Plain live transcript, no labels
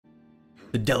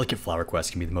The Delicate Flower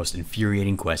quest can be the most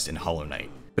infuriating quest in Hollow Knight,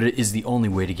 but it is the only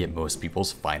way to get most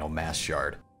people's final Mass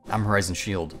Shard. I'm Horizon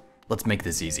Shield. Let's make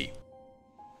this easy.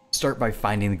 Start by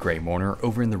finding the Grey Mourner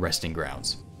over in the resting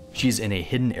grounds. She is in a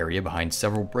hidden area behind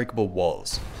several breakable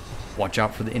walls. Watch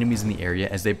out for the enemies in the area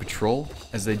as they patrol,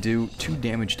 as they do 2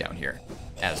 damage down here,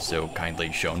 as so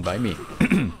kindly shown by me.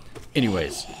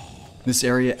 Anyways, this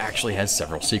area actually has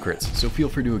several secrets, so feel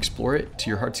free to explore it to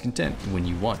your heart's content when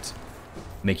you want.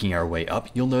 Making our way up,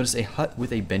 you'll notice a hut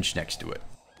with a bench next to it.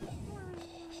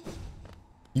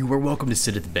 You are welcome to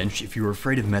sit at the bench if you are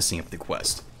afraid of messing up the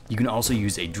quest. You can also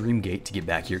use a dream gate to get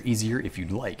back here easier if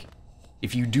you'd like.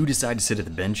 If you do decide to sit at the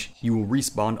bench, you will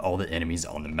respawn all the enemies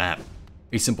on the map.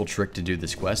 A simple trick to do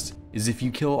this quest is if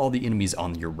you kill all the enemies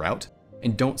on your route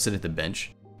and don't sit at the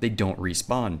bench, they don't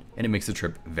respawn, and it makes the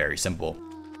trip very simple.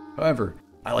 However,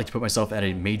 I like to put myself at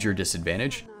a major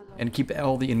disadvantage and keep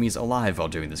all the enemies alive while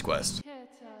doing this quest.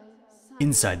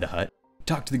 Inside the hut,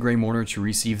 talk to the Grey Mourner to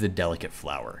receive the Delicate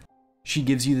Flower. She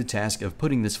gives you the task of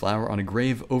putting this flower on a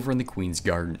grave over in the Queen's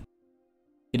Garden.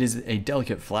 It is a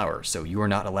delicate flower, so you are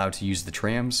not allowed to use the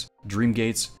trams, dream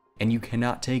gates, and you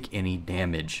cannot take any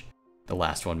damage. The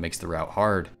last one makes the route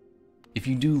hard. If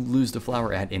you do lose the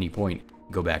flower at any point,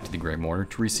 go back to the Grey Mourner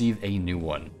to receive a new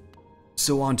one.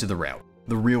 So on to the route,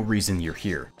 the real reason you're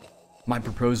here. My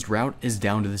proposed route is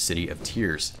down to the City of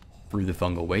Tears, through the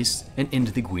Fungal Waste, and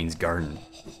into the Queen's Garden.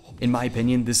 In my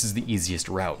opinion, this is the easiest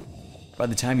route. By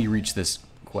the time you reach this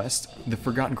quest, the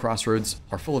Forgotten Crossroads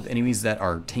are full of enemies that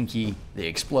are tanky, they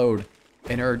explode,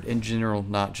 and are in general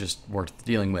not just worth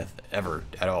dealing with ever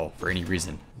at all for any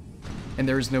reason. And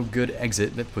there is no good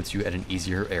exit that puts you at an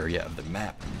easier area of the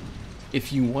map.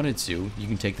 If you wanted to, you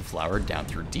can take the flower down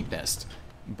through Deep Nest,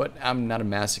 but I'm not a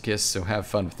masochist, so have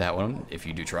fun with that one if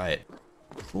you do try it.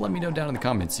 Let me know down in the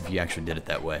comments if you actually did it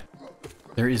that way.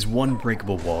 There is one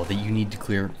breakable wall that you need to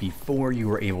clear before you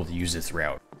are able to use this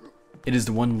route. It is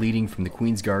the one leading from the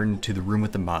Queen's Garden to the room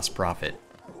with the Moss Prophet.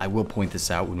 I will point this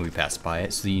out when we pass by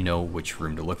it so you know which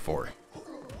room to look for.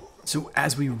 So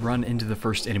as we run into the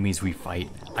first enemies we fight,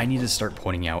 I need to start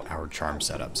pointing out our charm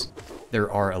setups.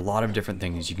 There are a lot of different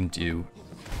things you can do,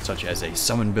 such as a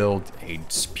summon build, a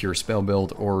pure spell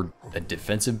build, or a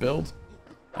defensive build,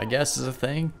 I guess is a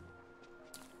thing.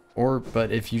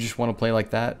 But if you just want to play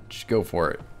like that, just go for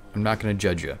it. I'm not going to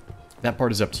judge you. That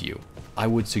part is up to you. I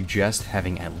would suggest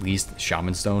having at least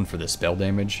Shaman Stone for the spell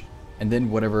damage, and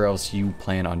then whatever else you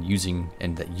plan on using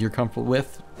and that you're comfortable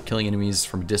with, killing enemies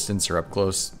from a distance or up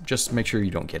close, just make sure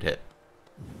you don't get hit.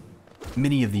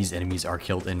 Many of these enemies are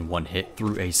killed in one hit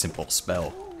through a simple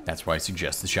spell. That's why I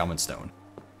suggest the Shaman Stone.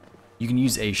 You can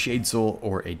use a Shade Soul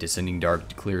or a Descending Dark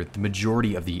to clear the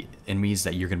majority of the enemies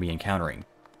that you're going to be encountering.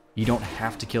 You don't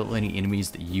have to kill any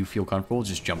enemies that you feel comfortable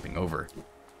just jumping over.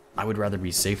 I would rather be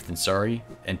safe than sorry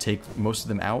and take most of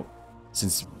them out,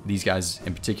 since these guys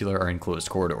in particular are in closed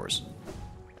corridors.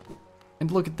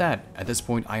 And look at that, at this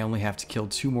point I only have to kill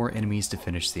 2 more enemies to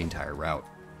finish the entire route.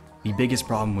 The biggest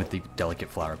problem with the Delicate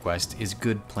Flower quest is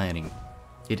good planning.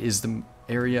 It is the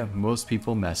area most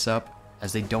people mess up,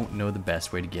 as they don't know the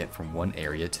best way to get from one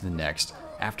area to the next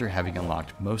after having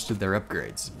unlocked most of their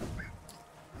upgrades.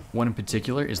 One in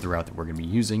particular is the route that we're going to be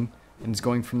using, and it's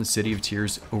going from the City of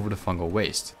Tears over to Fungal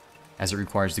Waste, as it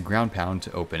requires the ground pound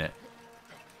to open it.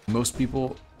 Most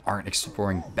people aren't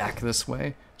exploring back this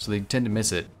way, so they tend to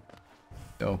miss it.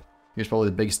 So, here's probably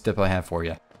the biggest tip I have for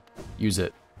you. Use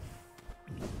it.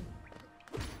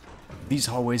 These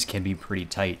hallways can be pretty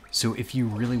tight, so if you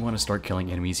really want to start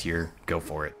killing enemies here, go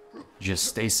for it. Just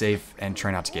stay safe and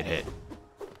try not to get hit.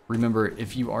 Remember,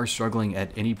 if you are struggling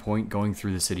at any point going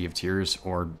through the City of Tears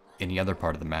or any other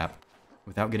part of the map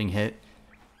without getting hit,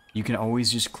 you can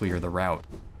always just clear the route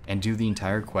and do the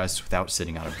entire quest without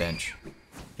sitting on a bench.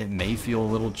 It may feel a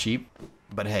little cheap,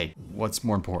 but hey, what's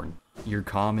more important? Your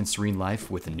calm and serene life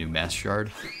with a new Mass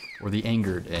Shard, or the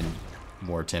angered and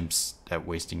more attempts at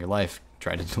wasting your life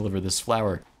trying to deliver this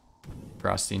flower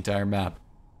across the entire map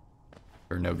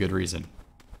for no good reason.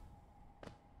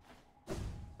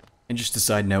 And just a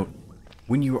side note,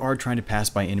 when you are trying to pass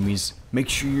by enemies, make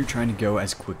sure you're trying to go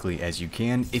as quickly as you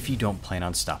can if you don't plan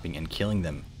on stopping and killing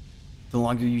them. The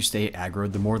longer you stay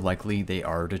aggroed, the more likely they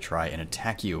are to try and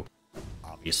attack you.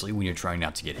 Obviously, when you're trying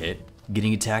not to get hit,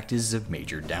 getting attacked is a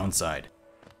major downside.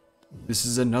 This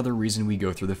is another reason we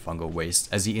go through the Fungal Waste,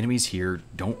 as the enemies here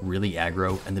don't really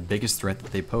aggro, and the biggest threat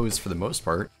that they pose for the most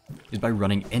part is by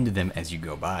running into them as you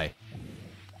go by.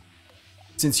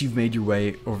 Since you've made your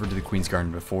way over to the Queen's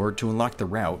Garden before, to unlock the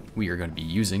route we are going to be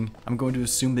using, I'm going to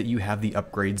assume that you have the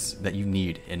upgrades that you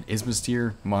need in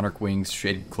Ismasteer, Monarch Wings,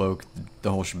 Shaded Cloak,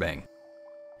 the whole shebang.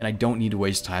 and I don't need to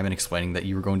waste time in explaining that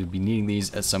you are going to be needing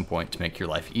these at some point to make your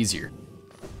life easier.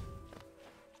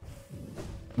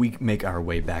 We make our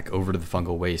way back over to the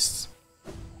fungal wastes.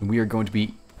 We are going to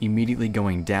be immediately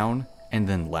going down and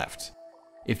then left.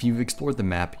 If you've explored the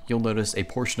map, you'll notice a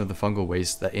portion of the fungal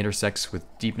waste that intersects with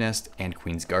Deep Nest and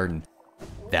Queen's Garden.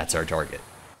 That's our target.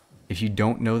 If you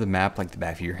don't know the map like the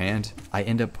back of your hand, I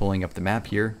end up pulling up the map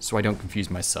here so I don't confuse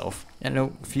myself, and I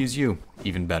don't confuse you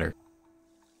even better.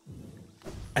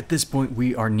 At this point,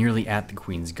 we are nearly at the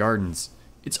Queen's Gardens.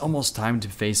 It's almost time to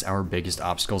face our biggest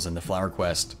obstacles in the flower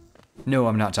quest. No,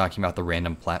 I'm not talking about the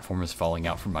random platforms falling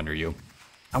out from under you.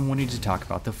 I wanted to talk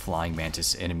about the flying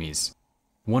mantis enemies.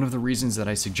 One of the reasons that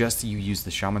I suggest that you use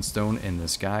the Shaman Stone in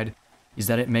this guide is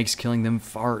that it makes killing them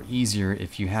far easier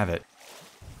if you have it.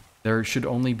 There should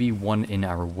only be one in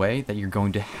our way that you're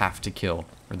going to have to kill,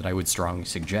 or that I would strongly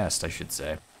suggest, I should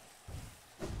say.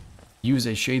 Use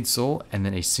a Shade Soul and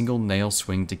then a single nail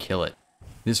swing to kill it.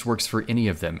 This works for any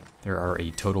of them. There are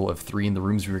a total of 3 in the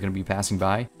rooms we're going to be passing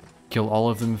by. Kill all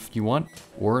of them if you want,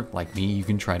 or like me, you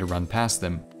can try to run past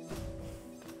them.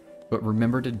 But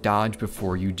remember to dodge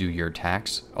before you do your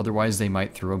attacks, otherwise they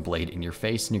might throw a blade in your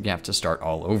face and you're gonna have to start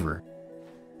all over.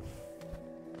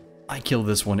 I kill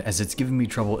this one as it's given me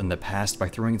trouble in the past by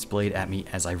throwing its blade at me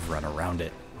as I've run around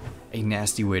it. A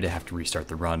nasty way to have to restart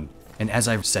the run. And as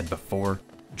I've said before,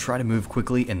 try to move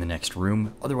quickly in the next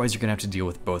room, otherwise you're gonna have to deal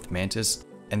with both mantis,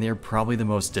 and they're probably the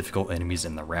most difficult enemies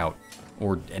in the route,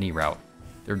 or any route.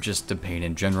 They're just a pain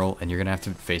in general, and you're gonna have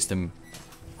to face them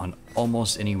on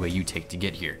almost any way you take to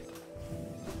get here.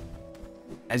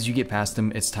 As you get past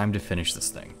them, it's time to finish this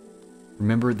thing.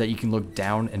 Remember that you can look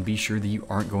down and be sure that you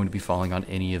aren't going to be falling on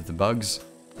any of the bugs,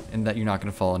 and that you're not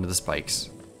going to fall into the spikes.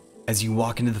 As you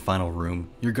walk into the final room,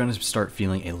 you're going to start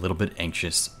feeling a little bit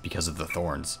anxious because of the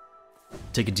thorns.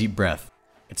 Take a deep breath.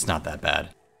 It's not that bad.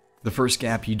 The first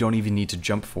gap you don't even need to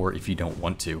jump for if you don't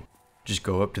want to. Just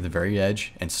go up to the very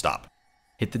edge and stop.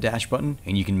 Hit the dash button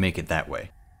and you can make it that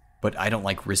way. But I don't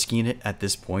like risking it at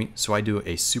this point, so I do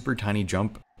a super tiny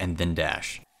jump and then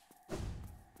dash.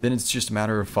 Then it's just a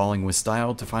matter of falling with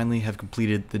style to finally have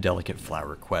completed the delicate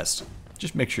flower quest.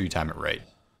 Just make sure you time it right,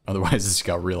 otherwise this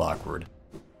got real awkward.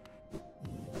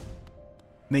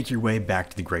 Make your way back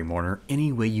to the Grey Mourner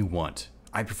any way you want.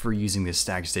 I prefer using the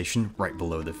stag station right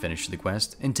below the finish of the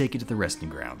quest and take it to the resting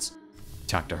grounds.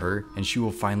 Talk to her and she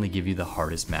will finally give you the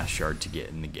hardest mass shard to get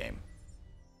in the game.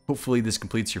 Hopefully this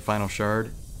completes your final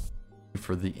shard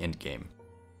for the end game.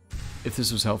 If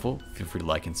this was helpful, feel free to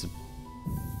like and subscribe,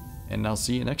 and I'll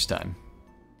see you next time.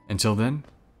 Until then,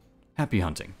 happy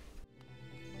hunting.